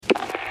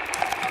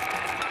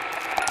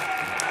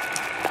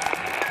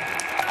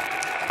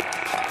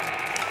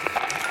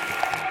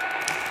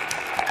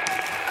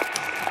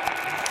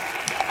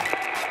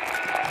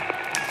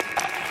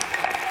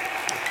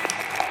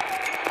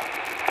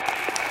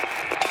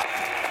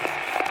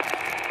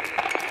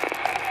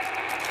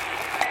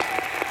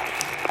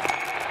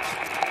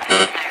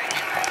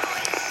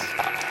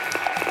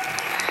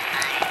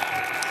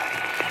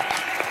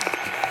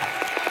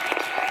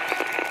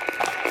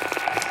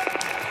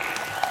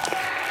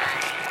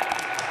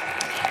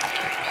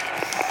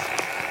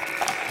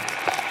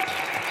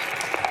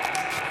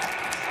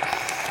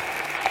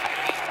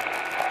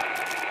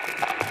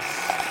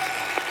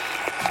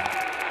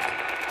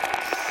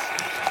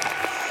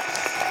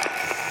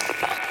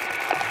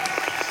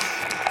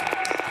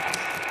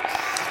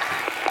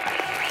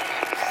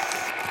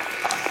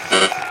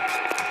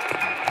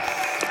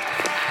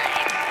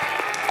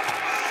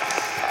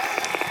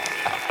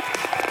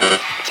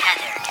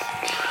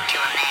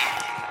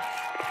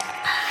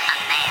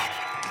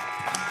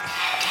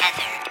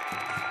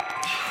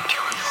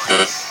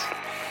was a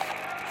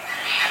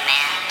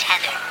man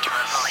tethered to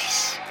a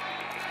voice.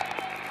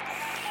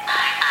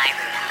 I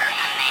remember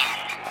a man.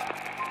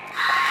 I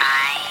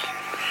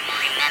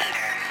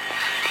remember a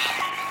man.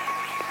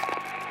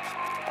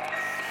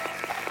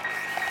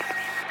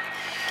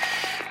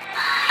 I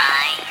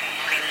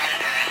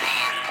remember a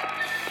man.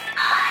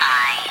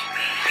 I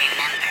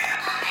remember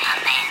a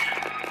man.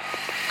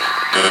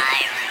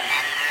 I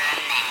remember a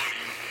man.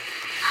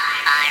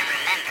 I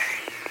remember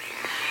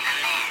a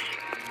man.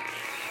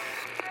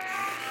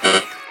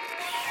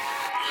 Me.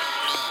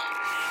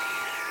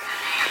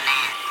 A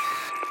man.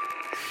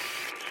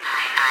 I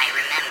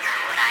remember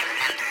what I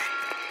remember.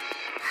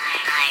 I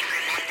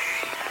remember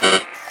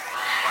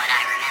what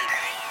I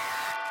remember.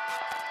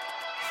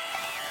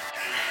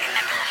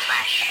 Remember the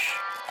flesh.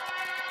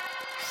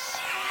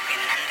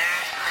 Remember the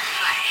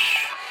flesh.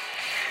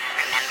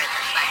 Remember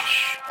the flesh.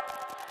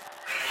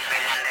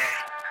 Remember the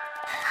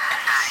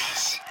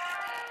eyes.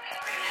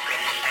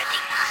 Remember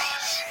the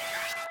eyes.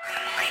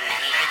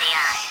 Remember the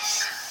eyes.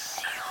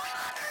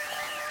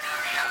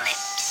 The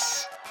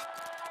lips.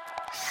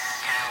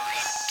 The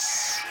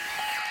lips.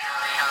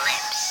 The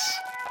lips.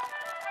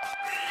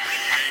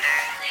 Remember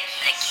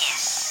the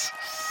kiss.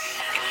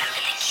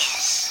 Remember the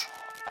kiss.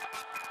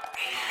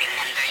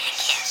 Remember the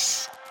kiss.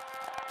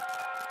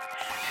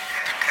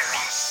 The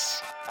caress.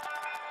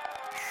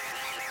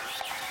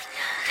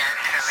 The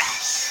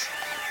caress.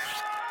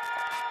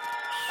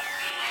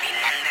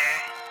 Remember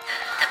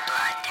the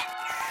blood.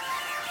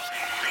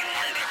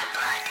 Remember the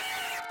blood.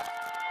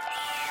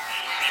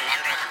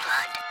 Remember the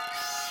blood.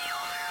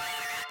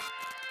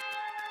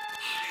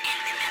 And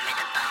remember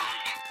the bone.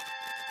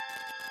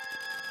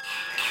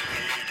 And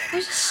remember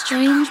What a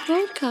strange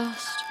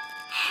broadcast.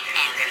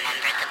 and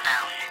remember the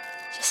bone.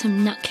 Just some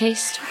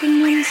nutcase talking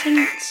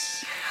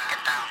nonsense. The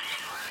bone.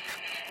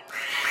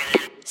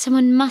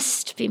 Someone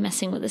must be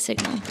messing with the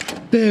signal.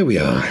 There we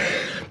are.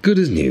 Good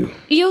as new.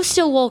 You're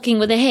still walking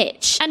with a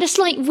hitch and a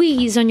slight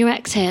wheeze on your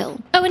exhale.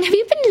 Oh, and have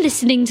you been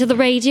listening to the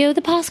radio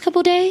the past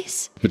couple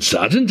days? But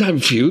Sergeant, I'm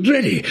field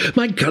ready.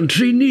 My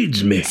country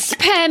needs me.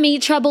 Spare me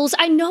troubles.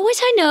 I know what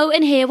I know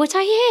and hear what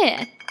I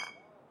hear.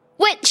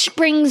 Which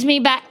brings me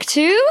back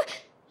to...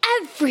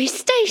 every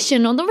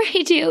station on the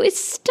radio is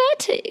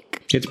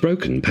static. It's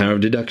broken. Power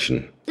of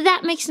deduction.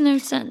 That makes no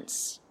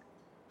sense.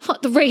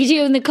 What, the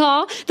radio in the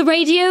car, the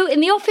radio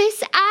in the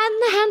office,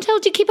 and the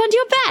handheld you keep under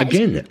your bed?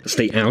 Again,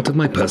 stay out of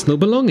my personal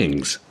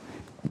belongings.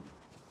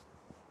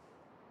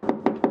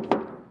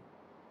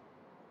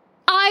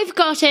 I've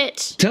got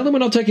it. Tell them we're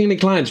not taking any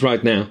clients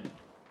right now.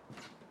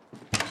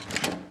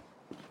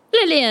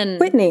 Lillian.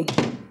 Whitney.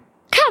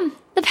 Come,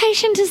 the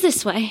patient is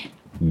this way.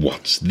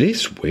 What's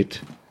this, Whit?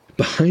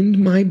 Behind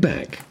my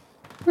back.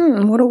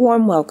 What a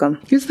warm welcome.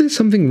 Is there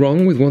something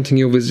wrong with wanting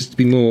your visits to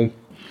be more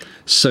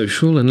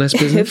social and less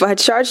business? If I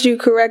charged you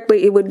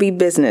correctly, it would be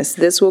business.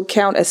 This will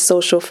count as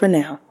social for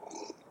now.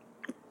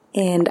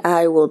 And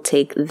I will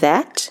take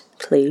that,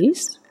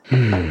 please.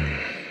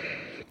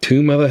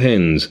 2 mother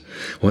hens.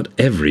 What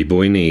every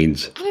boy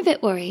needs. I'm a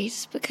bit worried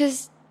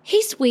because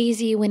he's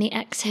wheezy when he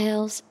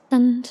exhales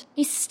and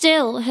he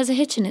still has a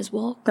hitch in his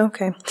walk.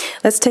 Okay,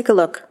 let's take a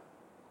look.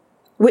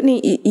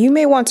 Whitney, you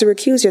may want to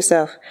recuse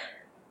yourself.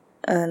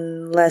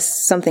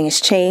 Unless something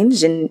has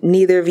changed and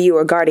neither of you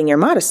are guarding your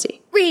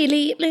modesty.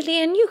 Really,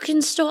 Lillian, you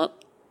can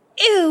stop.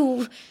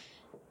 Ew.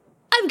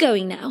 I'm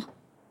going now.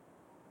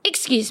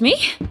 Excuse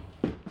me.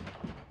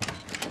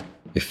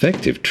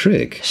 Effective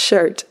trick.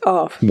 Shirt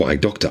off. Why,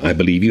 Doctor, I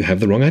believe you have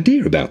the wrong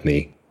idea about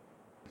me.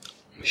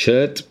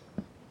 Shirt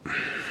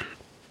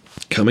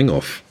coming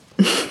off.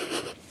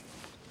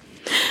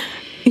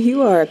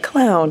 You are a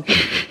clown.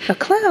 A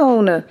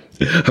clown. A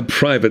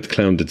private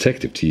clown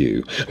detective to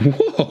you.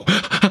 Whoa!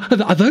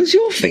 Are those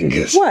your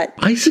fingers? What?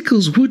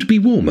 Icicles would be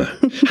warmer.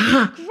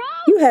 Ha!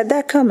 You had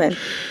that coming.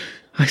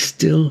 I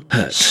still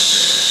hurt.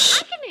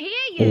 I can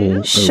hear you. All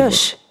over.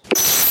 Shush.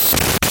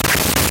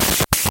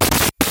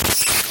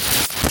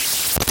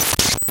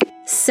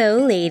 So,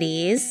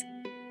 ladies,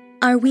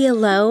 are we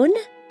alone?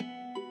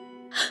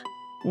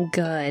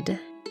 Good.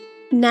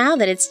 Now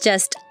that it's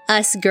just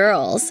us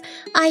girls,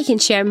 I can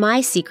share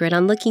my secret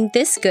on looking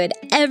this good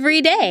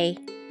every day.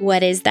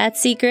 What is that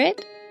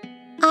secret?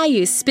 I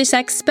use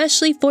Spishak's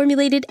specially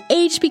formulated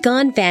Age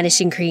Begone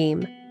Vanishing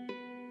Cream.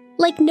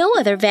 Like no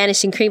other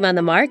vanishing cream on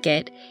the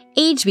market,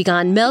 Age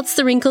Begone melts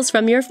the wrinkles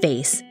from your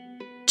face.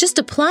 Just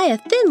apply a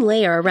thin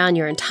layer around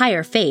your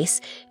entire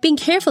face, being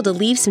careful to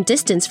leave some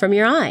distance from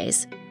your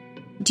eyes.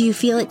 Do you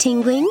feel it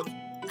tingling?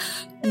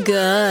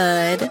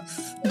 Good.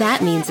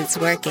 That means it's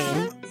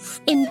working.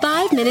 In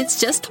 5 minutes,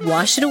 just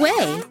wash it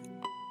away.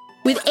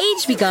 With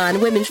Age Begone,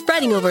 women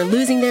fretting over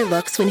losing their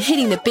looks when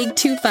hitting the big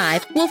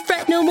 2-5 will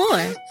fret no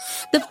more.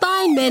 The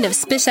fine men of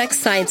Spishak's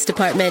science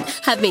department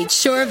have made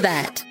sure of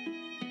that.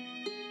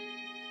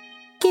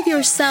 Give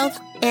yourself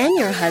and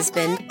your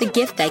husband the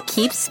gift that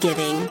keeps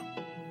giving.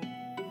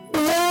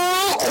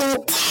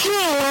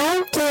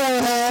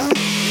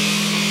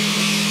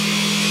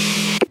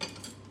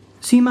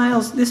 See,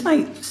 Miles, this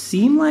might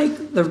seem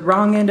like the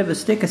wrong end of a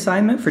stick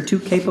assignment for two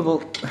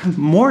capable,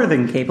 more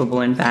than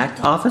capable, in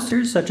fact,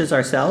 officers such as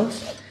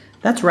ourselves.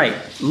 That's right.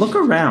 Look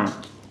around.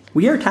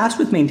 We are tasked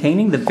with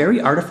maintaining the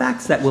very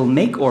artifacts that will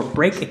make or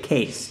break a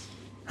case.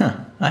 Huh,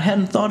 I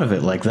hadn't thought of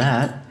it like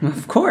that.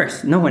 Of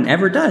course, no one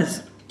ever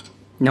does.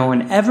 No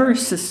one ever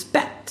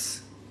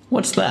suspects.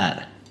 What's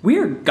that? We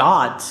are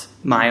gods,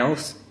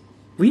 Miles.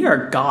 We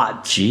are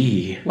gods.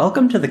 Gee.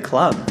 Welcome to the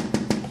club.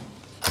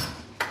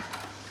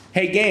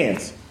 Hey,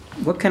 Gans.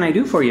 What can I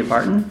do for you,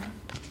 Barton?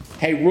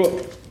 Hey,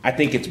 Rook. I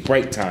think it's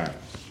break time.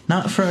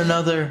 Not for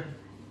another...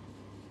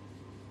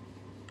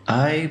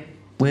 I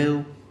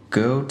will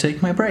go take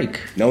my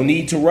break. No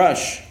need to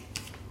rush.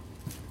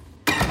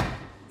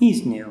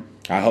 He's new.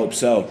 I hope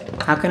so.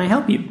 How can I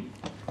help you?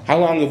 How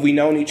long have we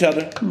known each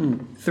other?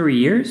 3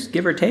 years,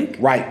 give or take?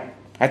 Right.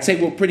 I'd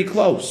say we're pretty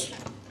close.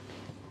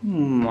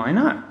 Why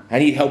not? I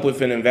need help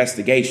with an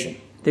investigation.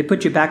 They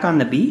put you back on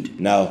the beat?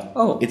 No.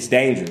 Oh. It's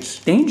dangerous.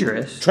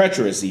 Dangerous?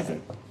 Treacherous, even.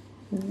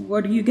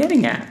 What are you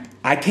getting at?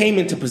 I came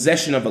into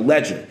possession of a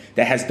ledger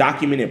that has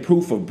documented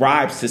proof of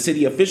bribes to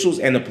city officials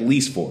and the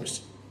police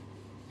force.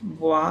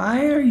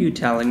 Why are you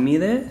telling me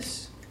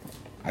this?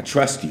 I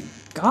trust you.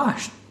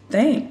 Gosh,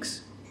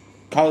 thanks.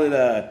 Call it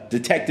a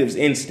detective's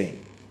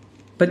instinct.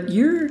 But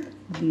you're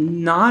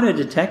not a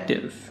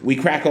detective. We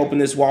crack open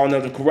this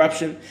walnut of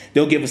corruption,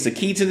 they'll give us a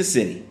key to the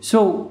city.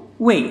 So,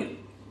 wait.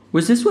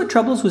 Was this what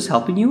Troubles was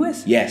helping you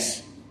with?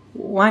 Yes.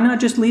 Why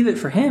not just leave it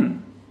for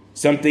him?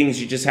 Some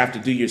things you just have to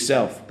do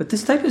yourself. But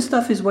this type of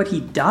stuff is what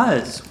he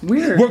does.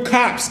 We're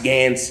cops,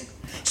 Gans.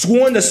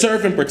 Sworn to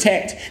serve and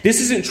protect. This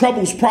isn't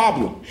Trouble's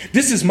problem.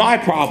 This is my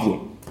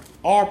problem.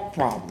 Our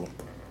problem.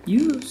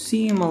 You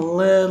seem a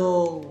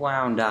little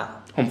wound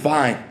up. I'm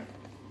fine.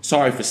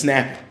 Sorry for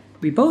snapping.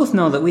 We both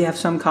know that we have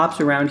some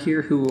cops around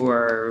here who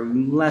are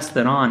less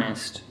than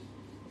honest.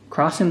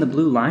 Crossing the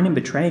blue line and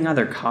betraying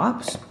other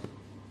cops?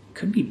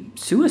 Could be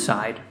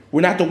suicide.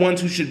 We're not the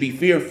ones who should be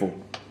fearful.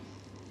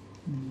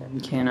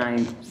 Can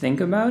I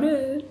think about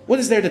it? What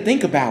is there to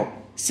think about?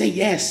 Say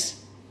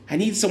yes. I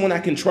need someone I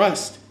can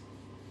trust.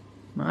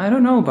 I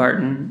don't know,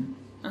 Barton.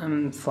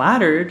 I'm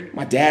flattered.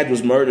 My dad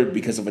was murdered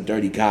because of a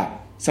dirty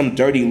cop. Some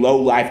dirty,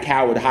 low-life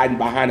coward hiding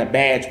behind a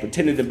badge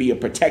pretending to be a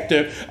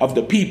protector of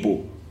the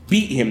people.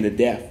 Beat him to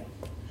death.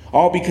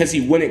 All because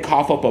he wouldn't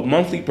cough up a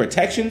monthly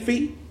protection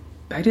fee?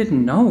 I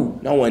didn't know.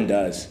 No one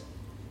does.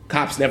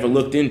 Cops never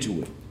looked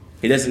into it.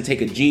 It doesn't take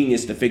a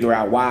genius to figure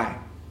out why.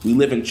 We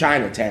live in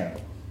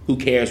Chinatown. Who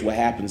cares what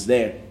happens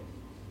there?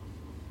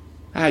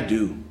 I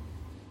do.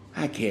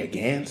 I care,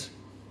 Gans.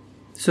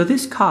 So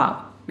this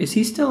cop, is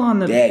he still on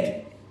the...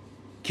 Dead.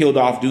 Killed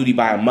off duty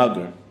by a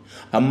mugger.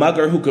 A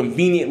mugger who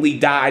conveniently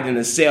died in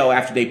a cell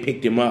after they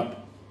picked him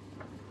up.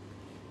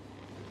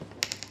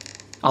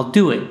 I'll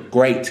do it.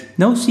 Great.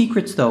 No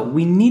secrets, though.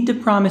 We need to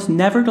promise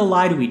never to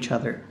lie to each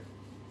other.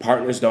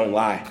 Partners don't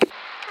lie.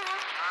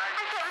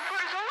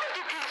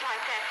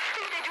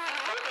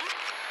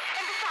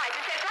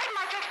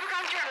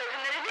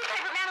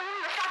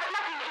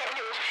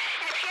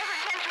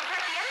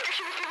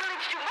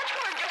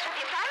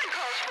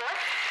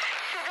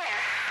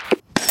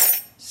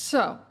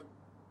 So,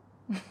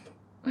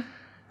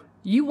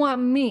 you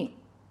want me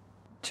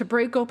to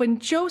break open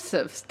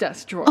Joseph's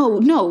desk drawer? Oh,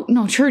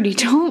 no, Trudy,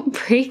 don't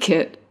break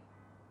it.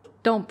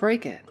 Don't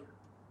break it.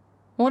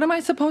 What am I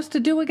supposed to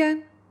do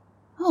again?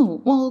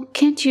 Oh, well,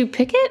 can't you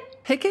pick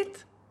it? Pick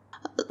it?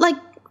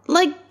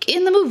 Like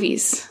in the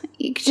movies.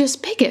 You could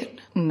just pick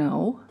it.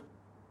 No.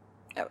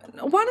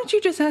 Why don't you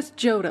just ask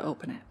Joe to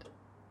open it?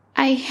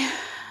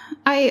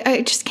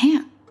 I just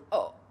can't.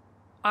 Oh,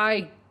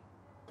 I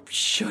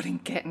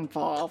shouldn't get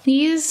involved.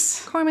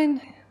 Please? Carmen,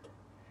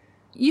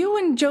 you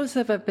and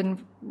Joseph have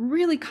been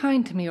really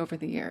kind to me over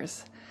the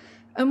years.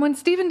 And when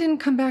Stephen didn't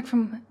come back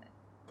from...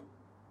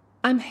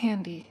 I'm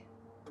handy.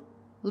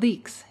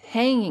 Leaks,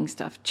 hanging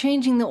stuff,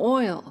 changing the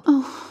oil.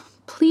 Oh,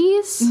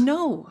 please?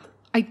 No,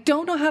 I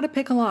don't know how to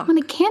pick a lock. When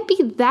it can't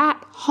be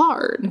that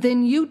hard.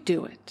 Then you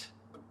do it.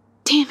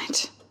 Damn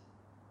it.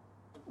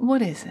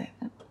 What is it?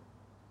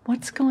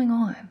 What's going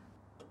on?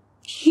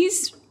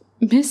 He's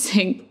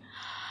missing.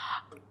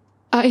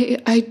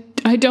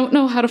 I don't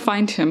know how to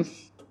find him.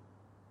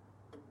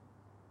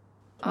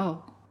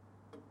 Oh.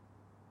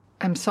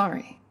 I'm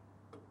sorry.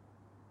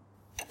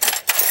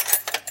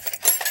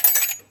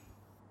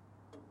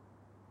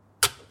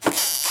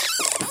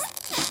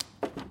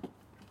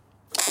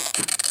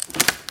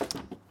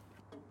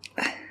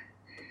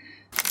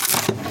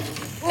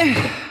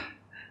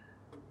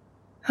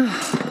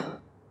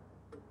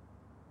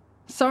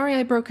 Sorry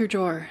I broke your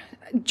drawer.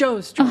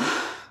 Joe's drawer.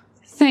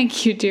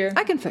 Thank you, dear.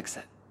 I can fix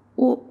it.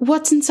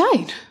 What's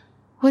inside?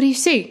 What do you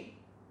see?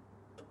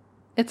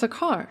 It's a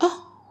card.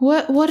 Oh,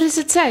 what does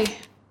it say?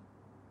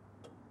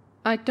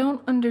 I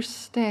don't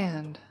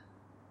understand.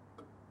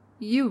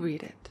 You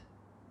read it.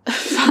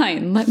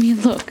 Fine, let me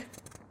look.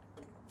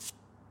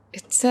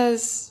 It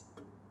says...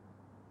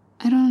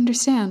 I don't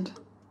understand.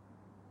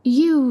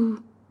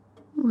 You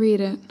read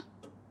it.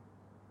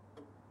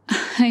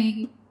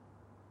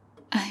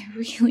 I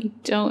really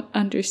don't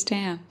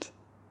understand.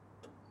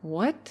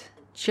 What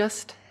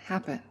just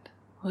happened?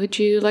 Would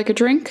you like a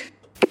drink?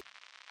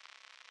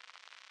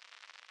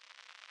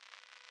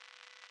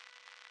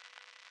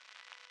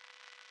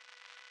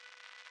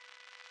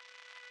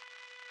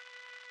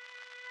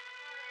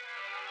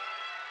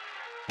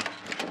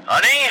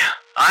 Honey,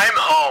 I'm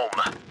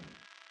home.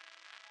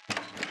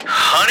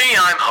 Honey,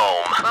 I'm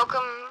home.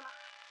 Welcome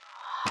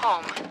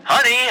home.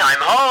 Honey,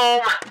 I'm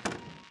home.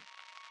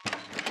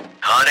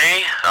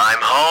 Honey, I'm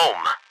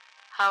home.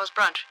 How was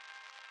brunch?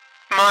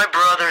 My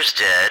brother's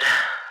dead.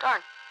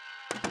 Darn.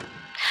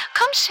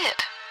 Come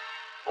sit.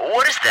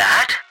 What is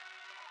that?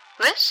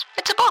 This?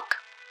 It's a book.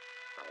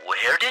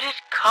 Where did it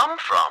come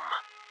from?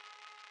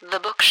 The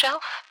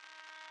bookshelf?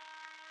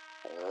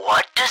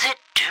 What does it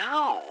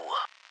do?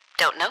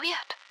 Don't know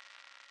yet.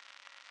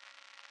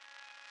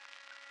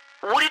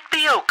 Would it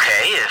be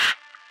okay if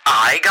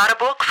I got a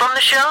book from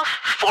the shelf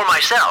for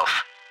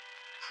myself?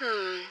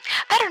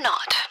 Better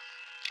not.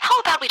 How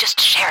about we just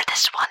share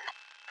this one?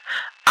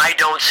 I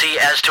don't see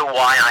as to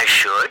why I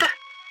should.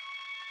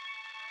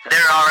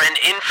 There are an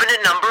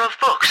infinite number of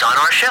books on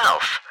our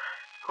shelf.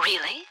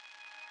 Really?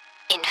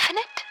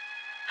 Infinite?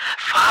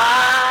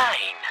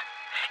 Fine.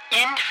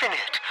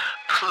 Infinite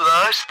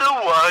plus the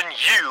one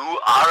you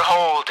are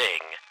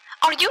holding.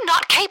 Are you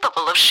not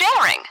capable of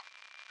sharing?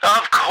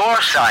 Of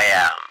course I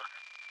am.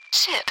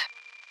 Sit.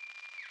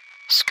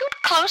 Scoot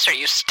closer,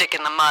 you stick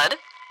in the mud.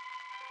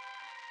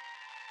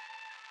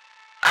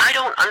 I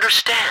don't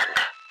understand.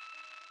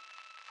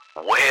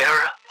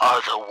 Where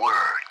are the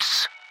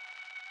words?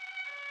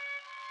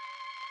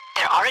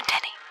 There aren't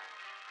any.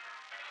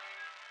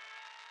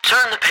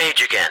 Turn the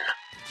page again.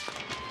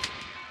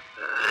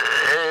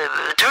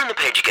 Turn the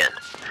page again.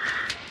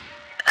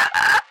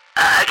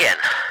 Again.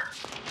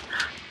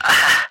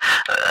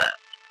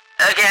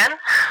 Again.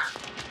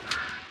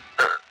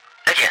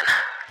 Again.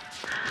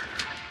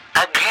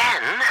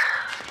 Again.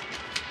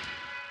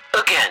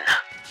 Again.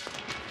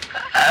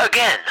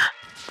 Again.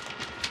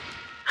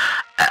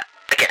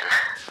 Again.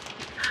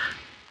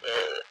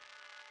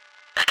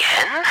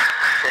 Again.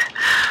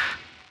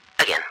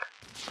 Again.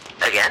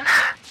 Again.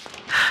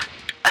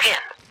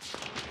 Again.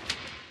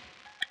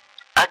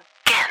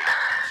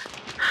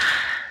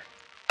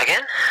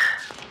 Again.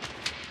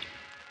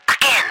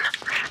 Again.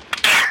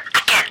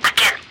 Again.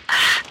 Again.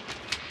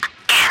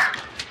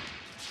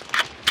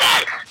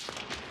 Again.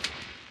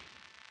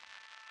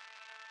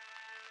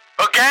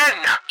 Again.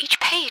 Each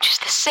page is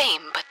the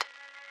same, but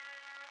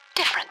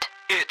different.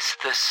 It's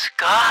the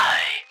sky.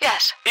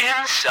 Yes.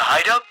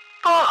 Inside a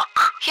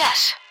book.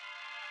 Yes.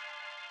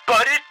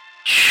 But it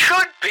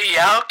should be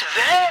out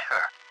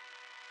there.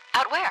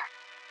 Out where?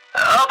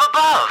 Up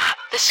above.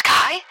 The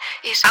sky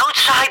is...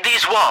 Outside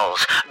these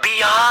walls.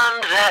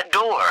 Beyond that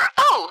door.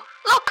 Oh,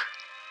 look.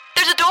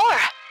 There's a door.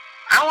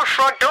 Our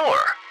front door.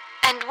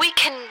 And we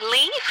can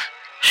leave?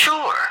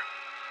 Sure.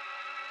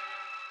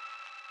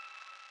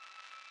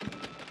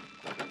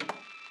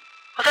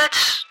 Well,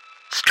 that's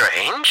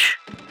strange.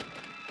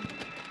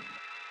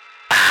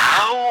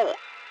 How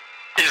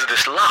is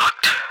this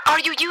locked? Are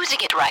you using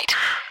it right?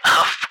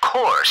 Of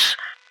course.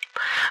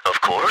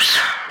 Of course.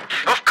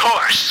 Of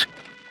course.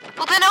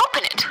 Well, then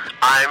open it.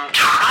 I'm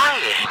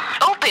trying.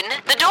 Open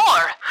the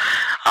door.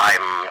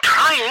 I'm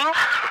trying.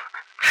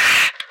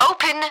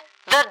 Open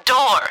the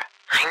door.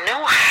 I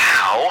know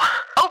how.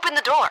 Open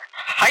the door.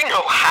 I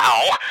know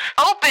how.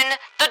 Open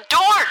the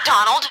door,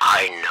 Donald.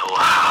 I know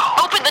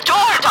how. Open the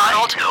door,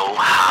 Donald. I know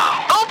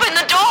how. Open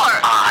the door.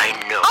 I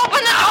know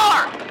Open the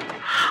door.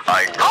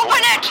 I know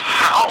Open it.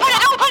 how. Open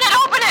it, open it,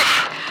 open it.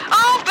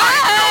 Open. I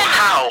know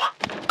how.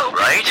 Open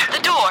Right?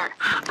 the door.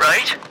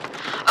 Right?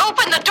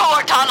 Open the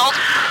door, Donald.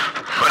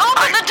 But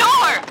Open the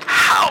door.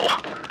 How?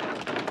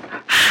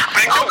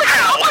 I know Open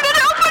how. it, open it,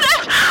 open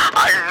it.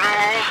 I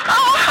know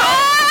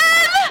Open.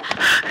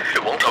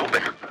 It won't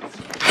open.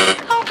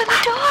 Open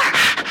the door.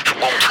 It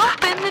won't.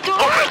 Open the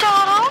door, Open.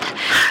 Donald.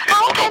 It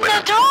won't Open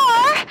the open.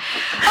 door.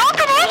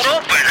 Open it. It won't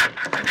open.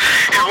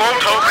 It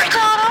won't open.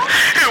 Donald.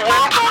 It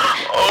won't open.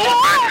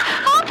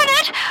 Open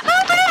it.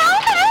 Open it,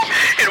 open it.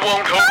 It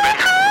won't open.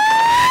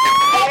 It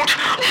won't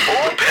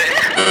open.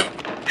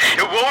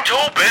 It won't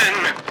open.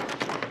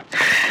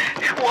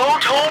 It won't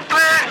open.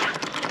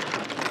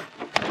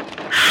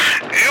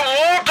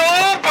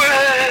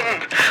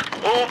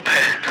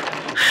 Open.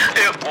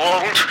 It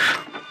won't open.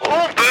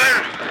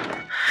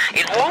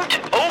 It won't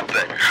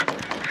open.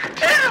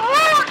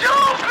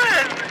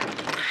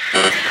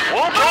 It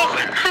won't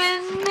open.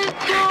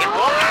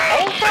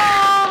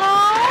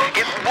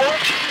 It won't open.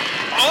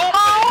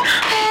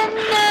 Open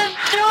the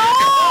door.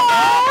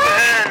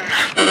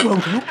 It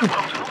won't open.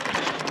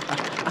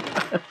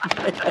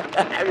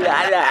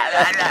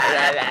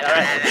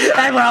 Donald. It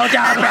won't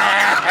open.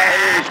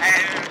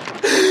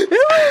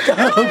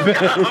 Open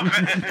the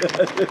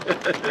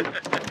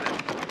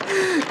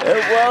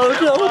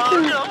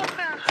door.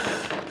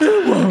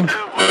 It won't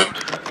open.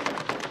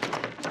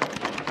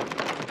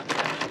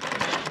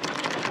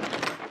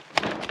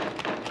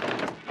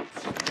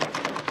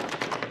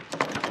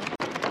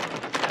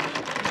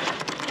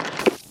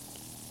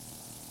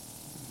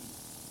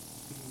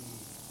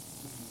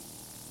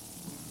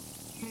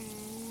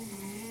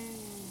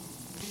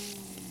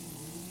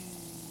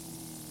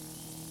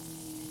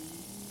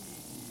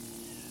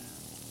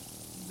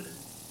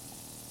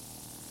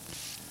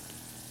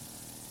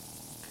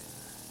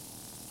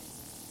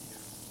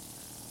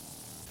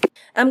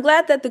 I'm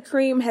glad that the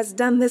cream has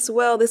done this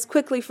well this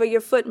quickly for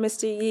your foot,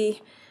 Mr.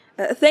 Yi.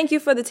 Thank you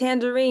for the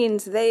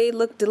tangerines. They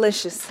look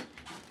delicious.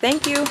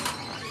 Thank you.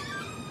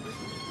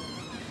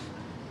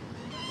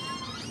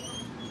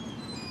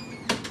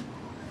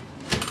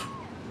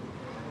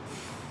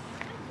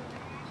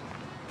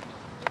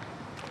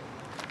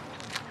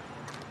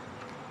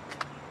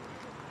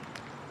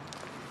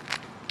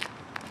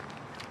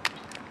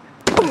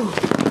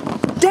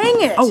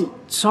 Dang it! Oh,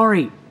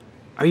 sorry.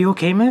 Are you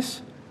okay,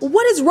 miss?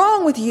 What is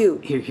wrong with you?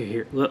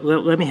 Here.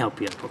 Let me help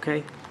you up,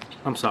 okay?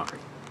 I'm sorry.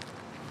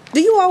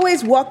 Do you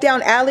always walk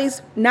down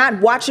alleys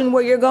not watching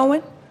where you're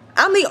going?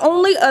 I'm the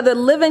only other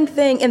living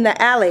thing in the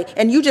alley,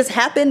 and you just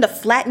happen to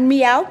flatten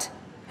me out?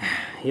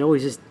 He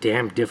always is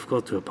damn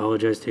difficult to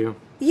apologize to.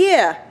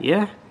 Yeah.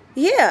 Yeah?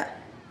 Yeah.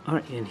 All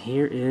right, and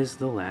here is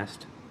the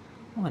last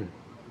one.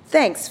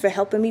 Thanks for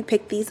helping me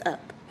pick these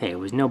up. Hey, it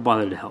was no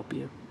bother to help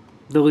you.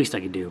 The least I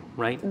could do,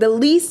 right? The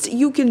least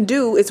you can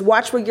do is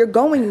watch where you're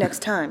going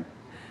next time.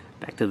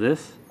 Back to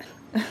this?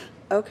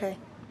 Okay.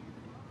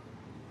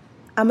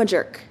 I'm a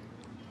jerk.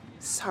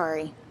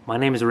 Sorry. My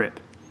name is Rip.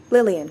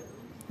 Lillian,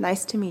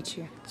 nice to meet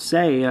you.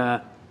 Say,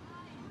 where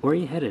are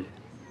you headed?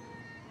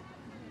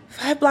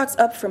 5 blocks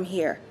up from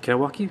here. Can I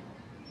walk you?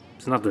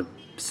 It's not the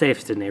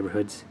safest of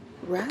neighborhoods.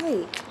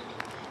 Right.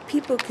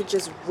 People could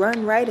just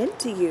run right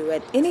into you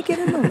at any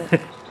given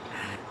moment.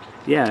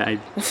 Yeah,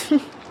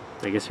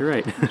 I guess you're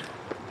right.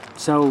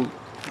 So,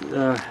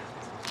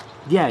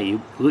 yeah,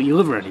 you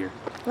live around here.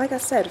 Like I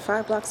said,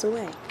 5 blocks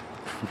away.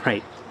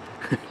 Right.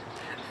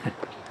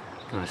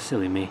 Oh,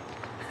 silly me.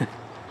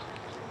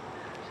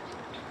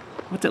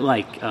 What's it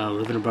like,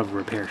 living above a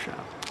repair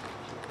shop?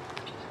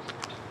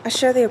 I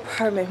share the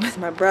apartment with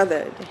my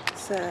brother.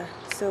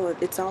 So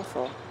it's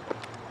awful.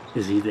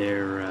 Is he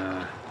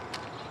there,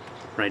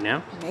 right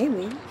now?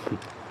 Maybe.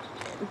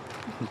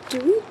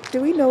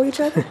 Do we know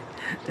each other?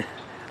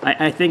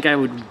 I think I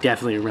would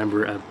definitely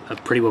remember a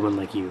pretty woman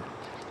like you.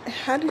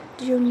 How did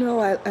you know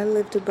I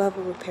lived above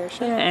a repair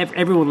shop? Yeah,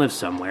 everyone lives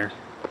somewhere.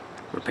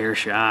 Repair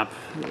shop,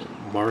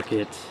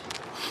 market,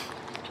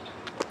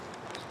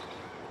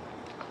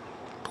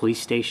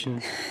 police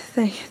station.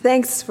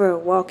 Thanks for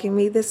walking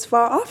me this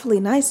far. Awfully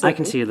nice of I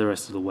can you. see you the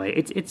rest of the way.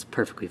 It's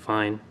perfectly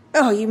fine.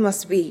 Oh, you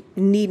must be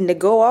needing to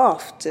go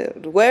off to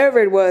wherever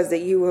it was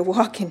that you were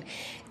walking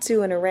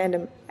to in a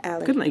random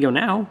alley. Couldn't let you go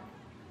now.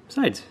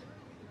 Besides,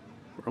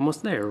 we're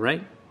almost there,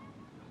 right?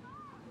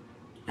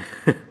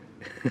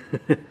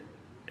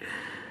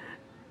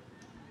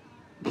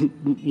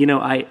 You know,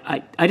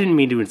 I didn't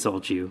mean to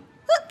insult you.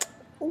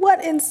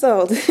 What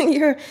insult?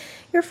 You're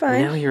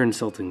fine. Now you're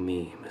insulting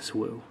me, Miss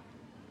Wu.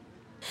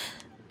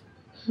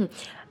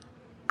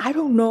 I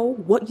don't know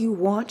what you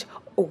want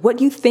or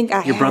what you think I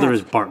have. Your brother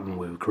is Barton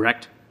Wu,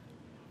 correct?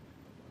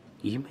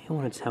 You may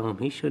want to tell him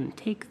he shouldn't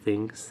take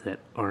things that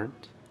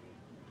aren't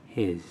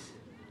his.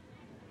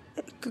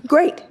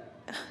 Great.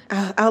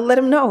 I'll let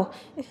him know.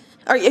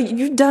 Are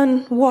you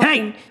done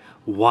walking? Hey!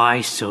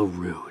 Why so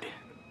rude?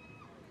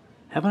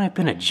 Haven't I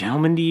been a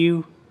gentleman to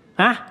you?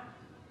 Huh?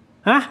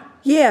 Huh?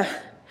 Yeah.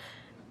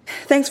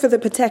 Thanks for the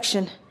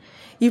protection.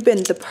 You've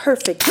been the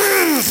perfect.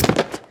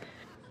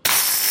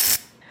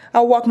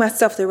 I'll walk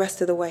myself the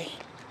rest of the way.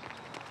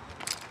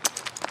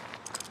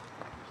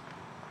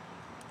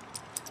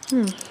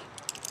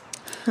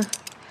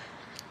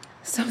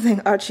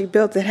 Something Archie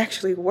built that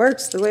actually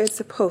works the way it's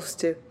supposed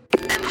to.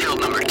 Enfield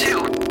number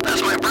 2,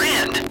 that's my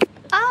brand.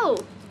 Oh,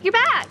 you're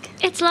back.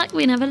 It's like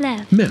we never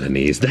left.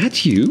 Melanie, is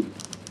that you?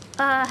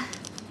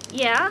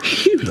 Yeah?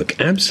 You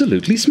look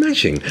absolutely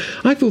smashing.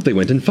 I thought they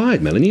went and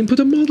fired Melanie and put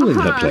a model in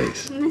her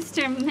place.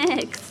 Mr.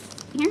 Mix,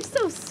 you're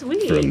so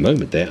sweet. For a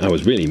moment there, I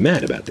was really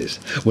mad about this.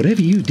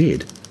 Whatever you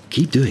did,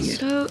 keep doing it.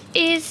 So,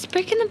 is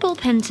Brick in the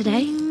bullpen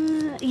today?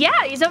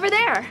 Yeah, he's over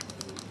there.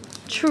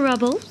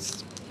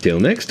 Troubles? Till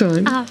next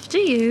time. After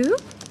you.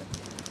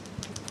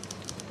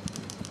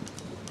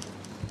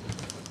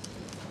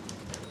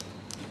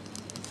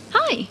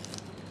 Hi.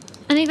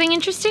 Anything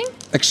interesting?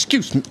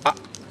 Excuse me.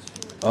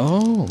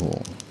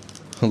 Oh.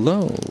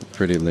 Hello,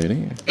 pretty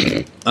lady.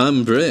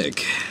 I'm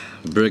Brick.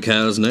 Brick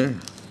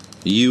Hausner.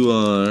 You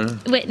are...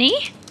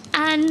 Whitney.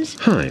 And...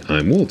 Hi,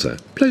 I'm Walter.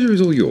 Pleasure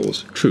is all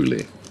yours,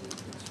 truly.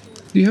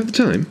 Do you have the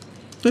time?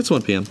 It's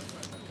 1 p.m.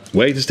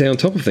 Way to stay on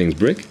top of things,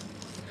 Brick.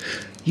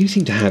 You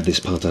seem to have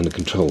this part under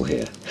control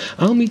here.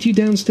 I'll meet you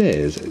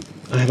downstairs.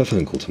 I have a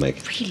phone call to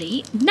make.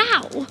 Really?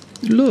 Now?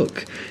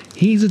 Look,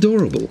 he's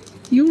adorable.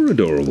 You're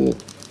adorable.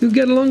 You'll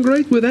get along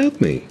great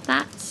without me.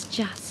 That's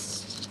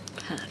just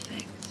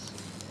perfect.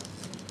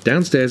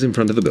 Downstairs in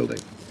front of the building.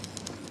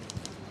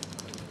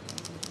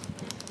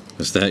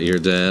 Is that your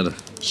dad?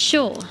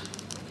 Sure.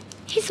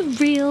 He's a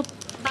real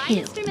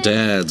pill.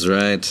 Dad's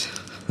right.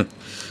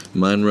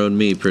 Mine rode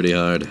me pretty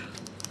hard.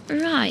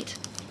 Right.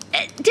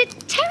 Did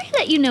Terry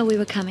let you know we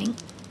were coming?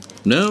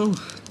 No,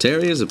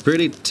 Terry is a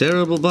pretty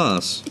terrible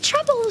boss.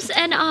 Troubles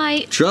and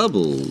I...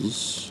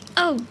 Troubles?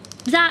 Oh,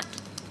 that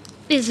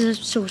is a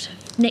sort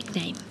of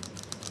nickname.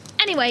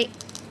 Anyway,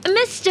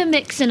 Mr.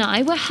 Mix and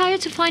I were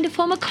hired to find a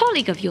former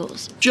colleague of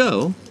yours.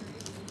 Joe?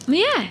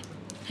 Yeah.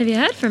 Have you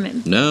heard from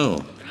him?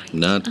 No,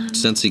 not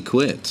since he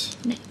quit.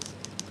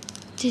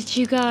 Did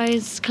you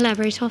guys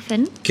collaborate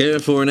often? Care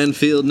for an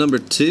Enfield number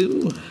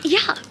 2?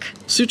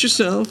 Yuck. Suit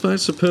yourself. I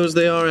suppose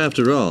they are,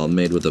 after all,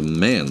 made with a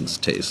man's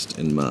taste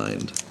in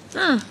mind.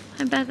 Oh,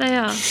 I bet they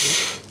are.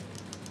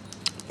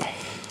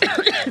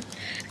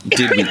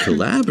 Did we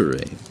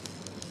collaborate?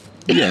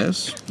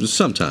 Yes,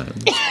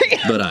 sometimes.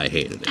 But I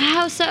hated it.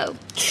 How so?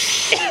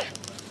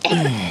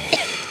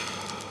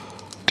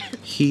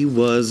 He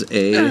was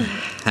a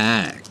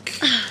hack.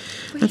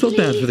 I felt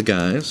bad for the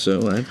guy,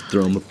 so I'd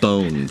throw him a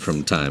bone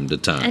from time to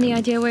time. Any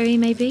idea where he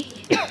may be?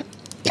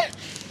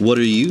 What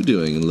are you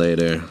doing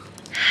later?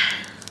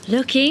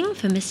 Looking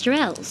for Mr.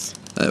 Els.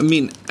 I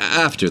mean,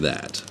 after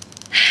that.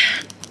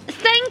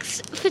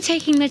 Thanks for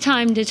taking the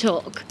time to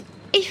talk.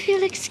 If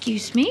you'll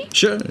excuse me.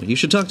 Sure, you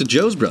should talk to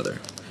Joe's brother.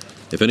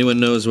 If anyone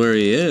knows where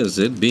he is,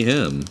 it'd be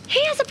him.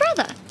 He has a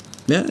brother.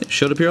 Yeah, he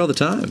showed up here all the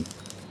time.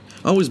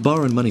 Always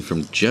borrowing money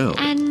from Joe.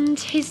 And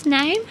his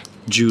name?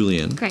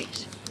 Julian.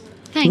 Great.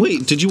 Thanks.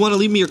 Wait, did you want to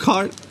leave me your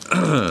card?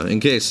 In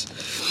case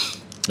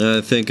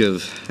I think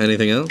of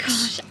anything else?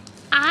 Gosh,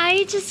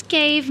 I just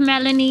gave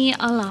Melanie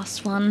a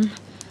last one.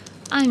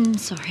 I'm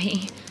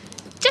sorry.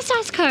 Just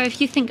ask her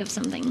if you think of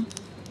something.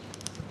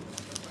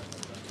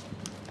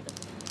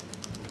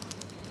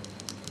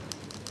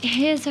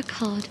 Here's a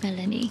card,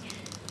 Melanie.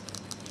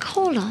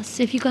 Call us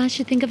if you guys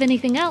should think of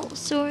anything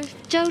else, or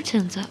if Joe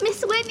turns up.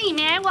 Miss Whitney,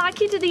 may I walk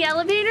you to the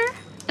elevator?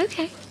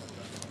 Okay.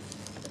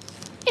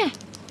 Yeah.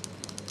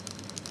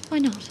 Why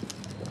not?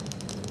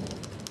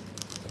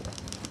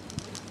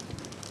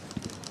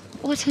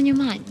 What's on your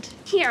mind?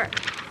 Here.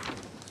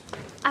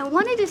 I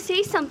wanted to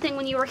say something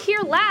when you were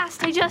here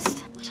last.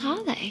 What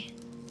are they?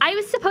 I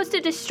was supposed to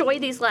destroy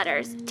these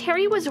letters.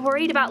 Terry was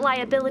worried about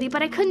liability,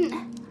 but I couldn't.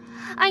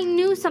 I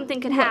knew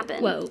something could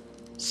happen. Whoa.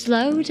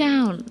 Slow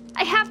down.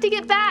 I have to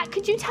get back.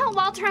 Could you tell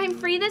Walter I'm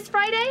free this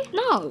Friday?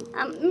 No.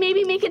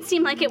 Maybe make it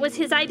seem like it was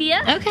his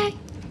idea? Okay.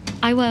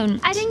 I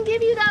won't. I didn't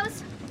give you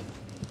those.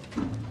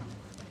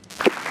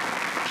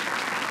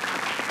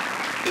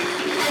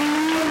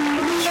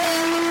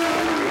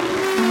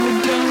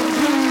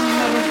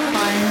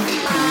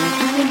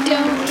 I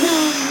don't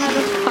know how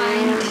to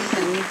find him.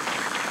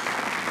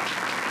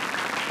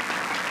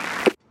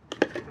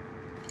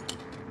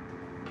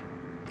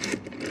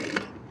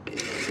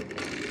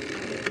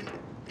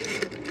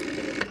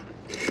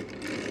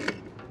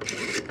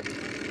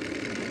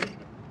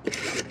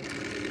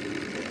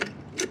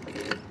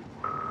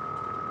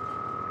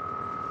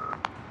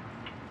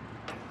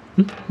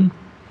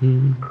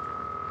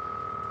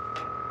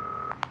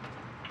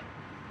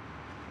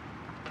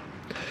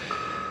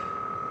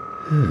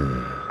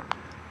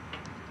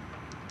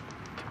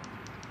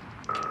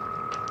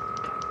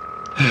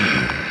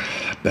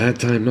 Bad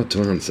time not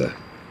to answer.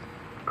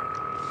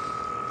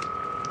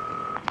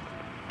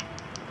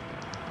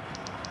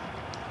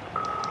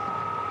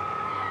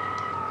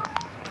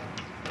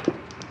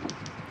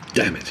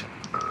 Damn it.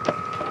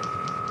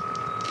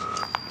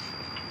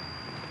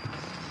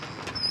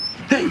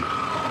 Hey!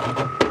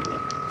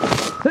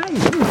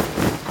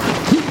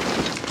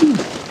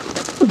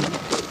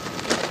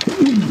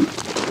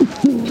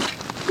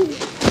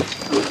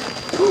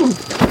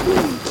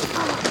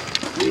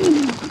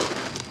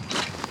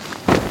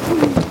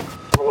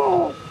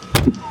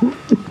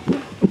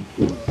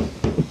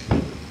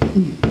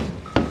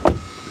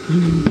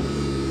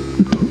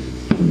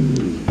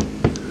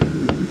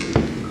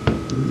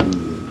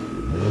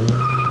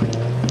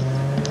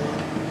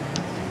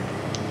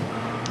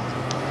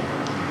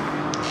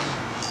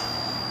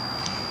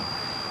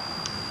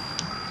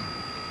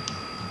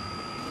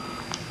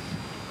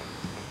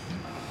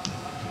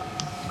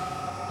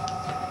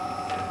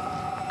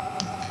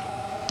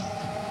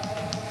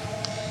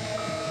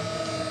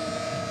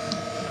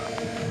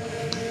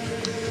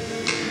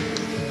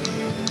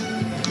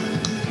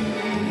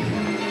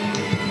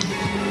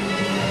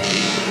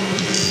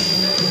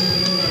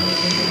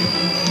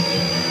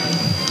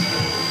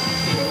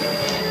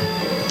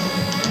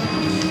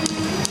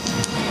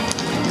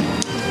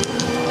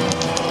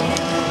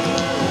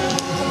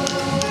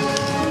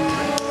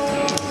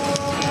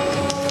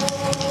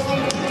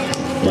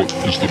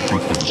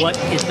 What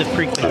is the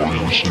frequency? Are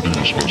you receiving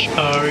this message?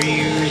 Are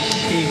you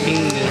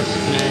receiving this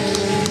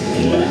message?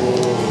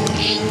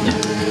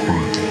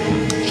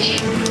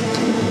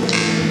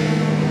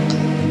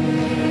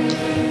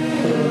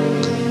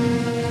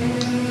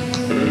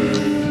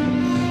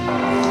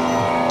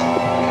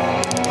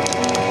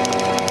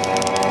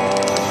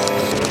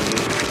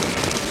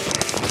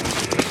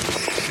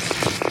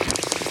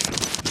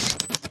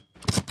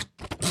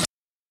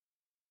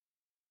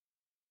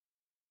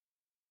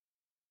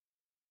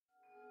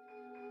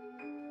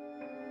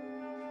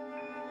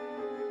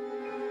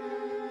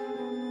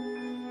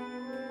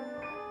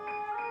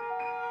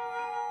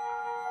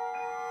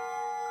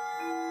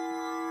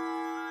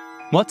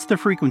 What's the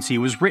Frequency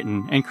was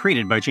written and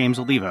created by James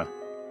Oliva.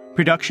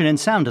 Production and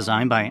sound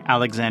design by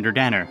Alexander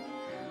Danner.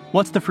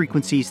 What's the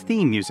Frequency's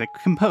theme music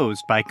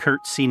composed by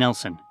Kurt C.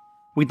 Nelson.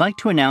 we'd like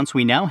to announce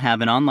we now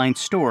have an online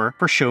store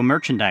for show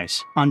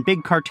merchandise on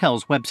Big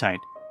Cartel's website,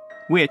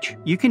 which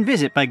you can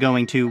visit by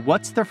going to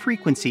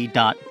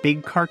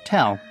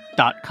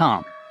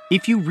whatsthefrequency.bigcartel.com.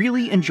 If you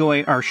really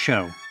enjoy our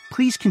show,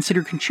 please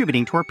consider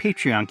contributing to our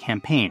Patreon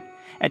campaign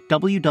at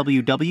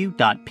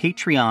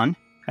www.patreon,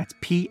 that's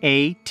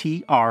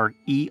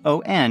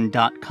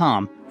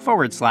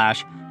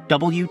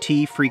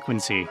patreon.com/WT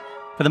Frequency.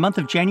 For the month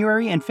of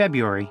January and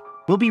February,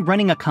 we'll be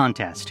running a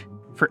contest.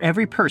 For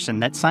every person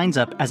that signs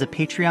up as a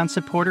Patreon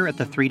supporter at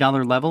the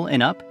 $3 level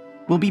and up,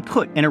 will be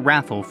put in a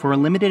raffle for a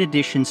limited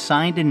edition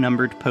signed and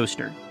numbered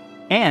poster.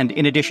 And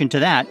in addition to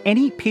that,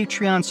 any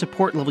Patreon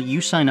support level you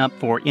sign up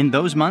for in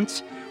those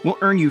months will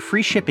earn you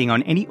free shipping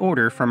on any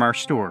order from our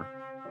store.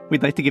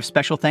 We'd like to give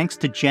special thanks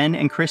to Jen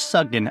and Chris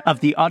Sugden of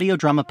the audio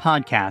drama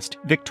podcast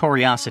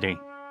Victoriosity,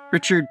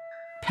 Richard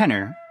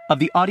Penner of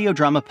the audio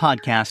drama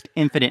podcast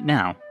Infinite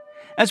Now,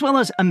 as well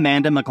as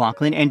Amanda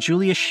McLaughlin and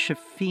Julia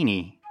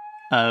Schaffini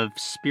of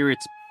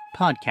Spirits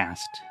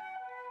Podcast.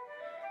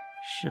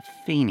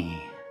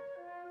 Schaffini.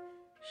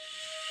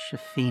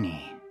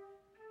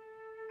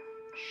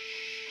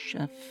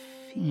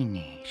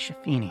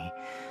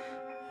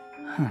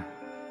 Huh.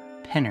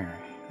 Penner.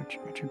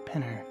 Richard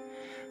Penner.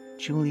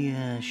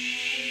 Julia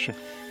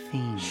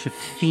Schaffini.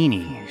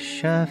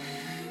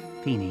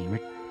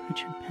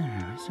 Richard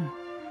Penner.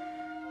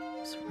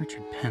 What's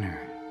Richard Penner?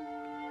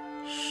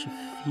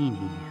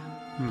 Schaffini.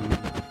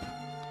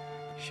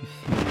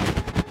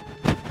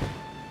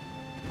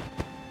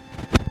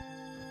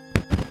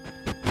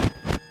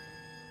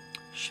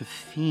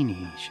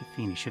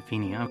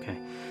 Schaffini, okay.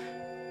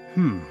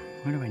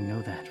 Where do I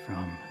know that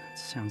from? That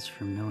sounds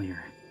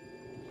familiar.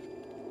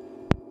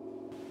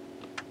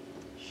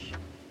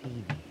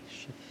 Schaffini.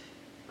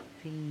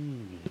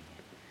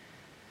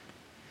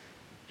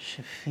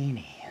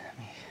 Let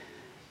me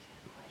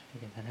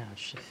figure that out.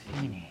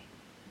 Schaffini.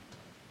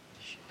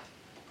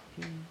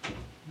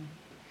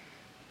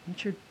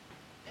 Richard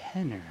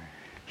Penner.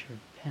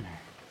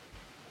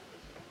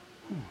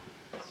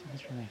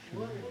 Sounds really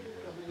familiar.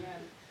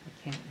 I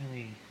can't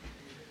really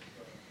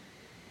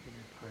figure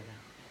that part out.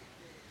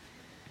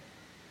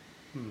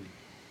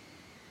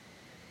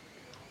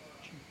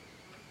 Richard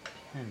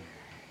Penner.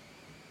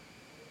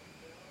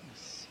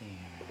 Let's see.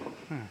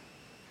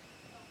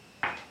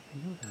 I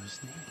know those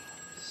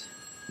names.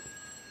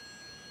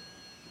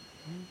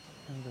 Why do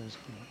I know those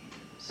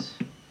names?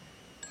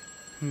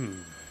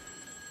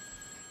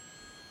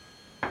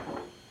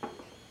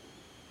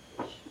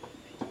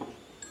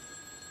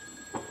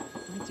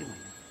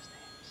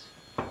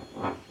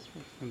 It's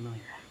very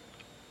familiar.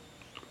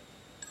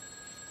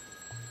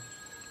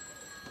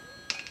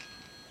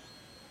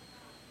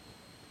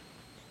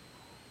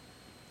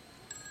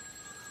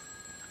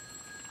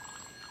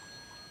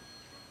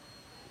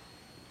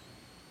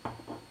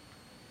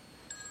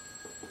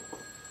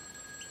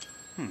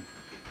 It's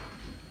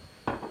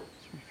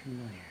very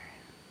familiar.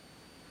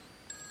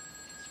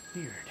 It's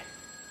weird.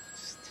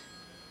 Just at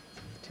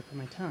the tip of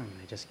my tongue,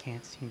 I just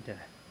can't seem to.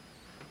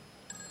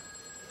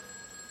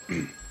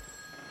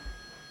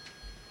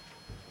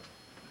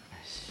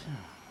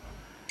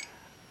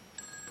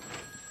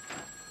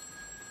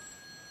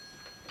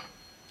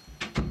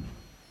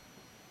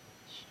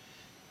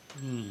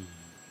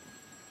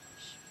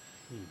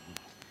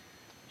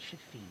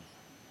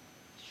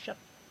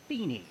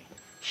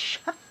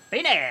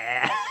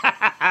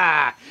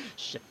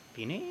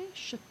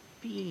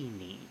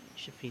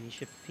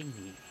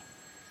 Schaffini.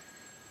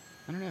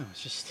 I don't know,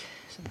 it's just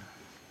something.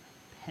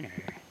 Penner.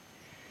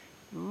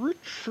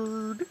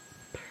 Richard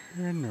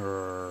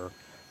Penner.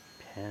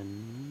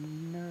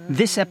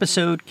 This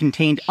episode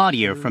contained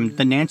audio from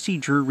the Nancy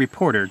Drew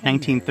Reporter,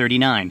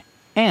 1939,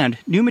 and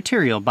new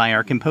material by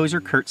our composer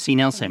Kurt C.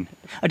 Nelson.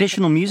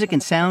 Additional music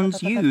and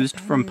sounds used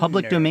from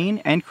public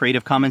domain and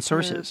Creative Commons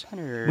sources.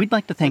 We'd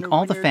like to thank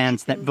all the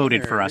fans that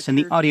voted for us in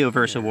the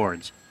Audioverse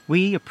Awards.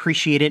 We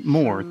appreciate it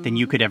more than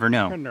you could ever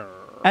know.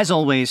 As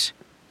always,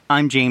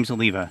 I'm James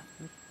Oliva.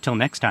 Till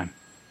next time.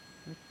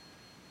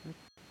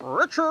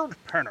 Richard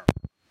Penner.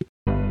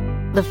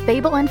 The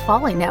Fable and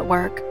Folly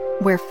Network,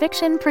 where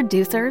fiction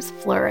producers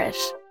flourish.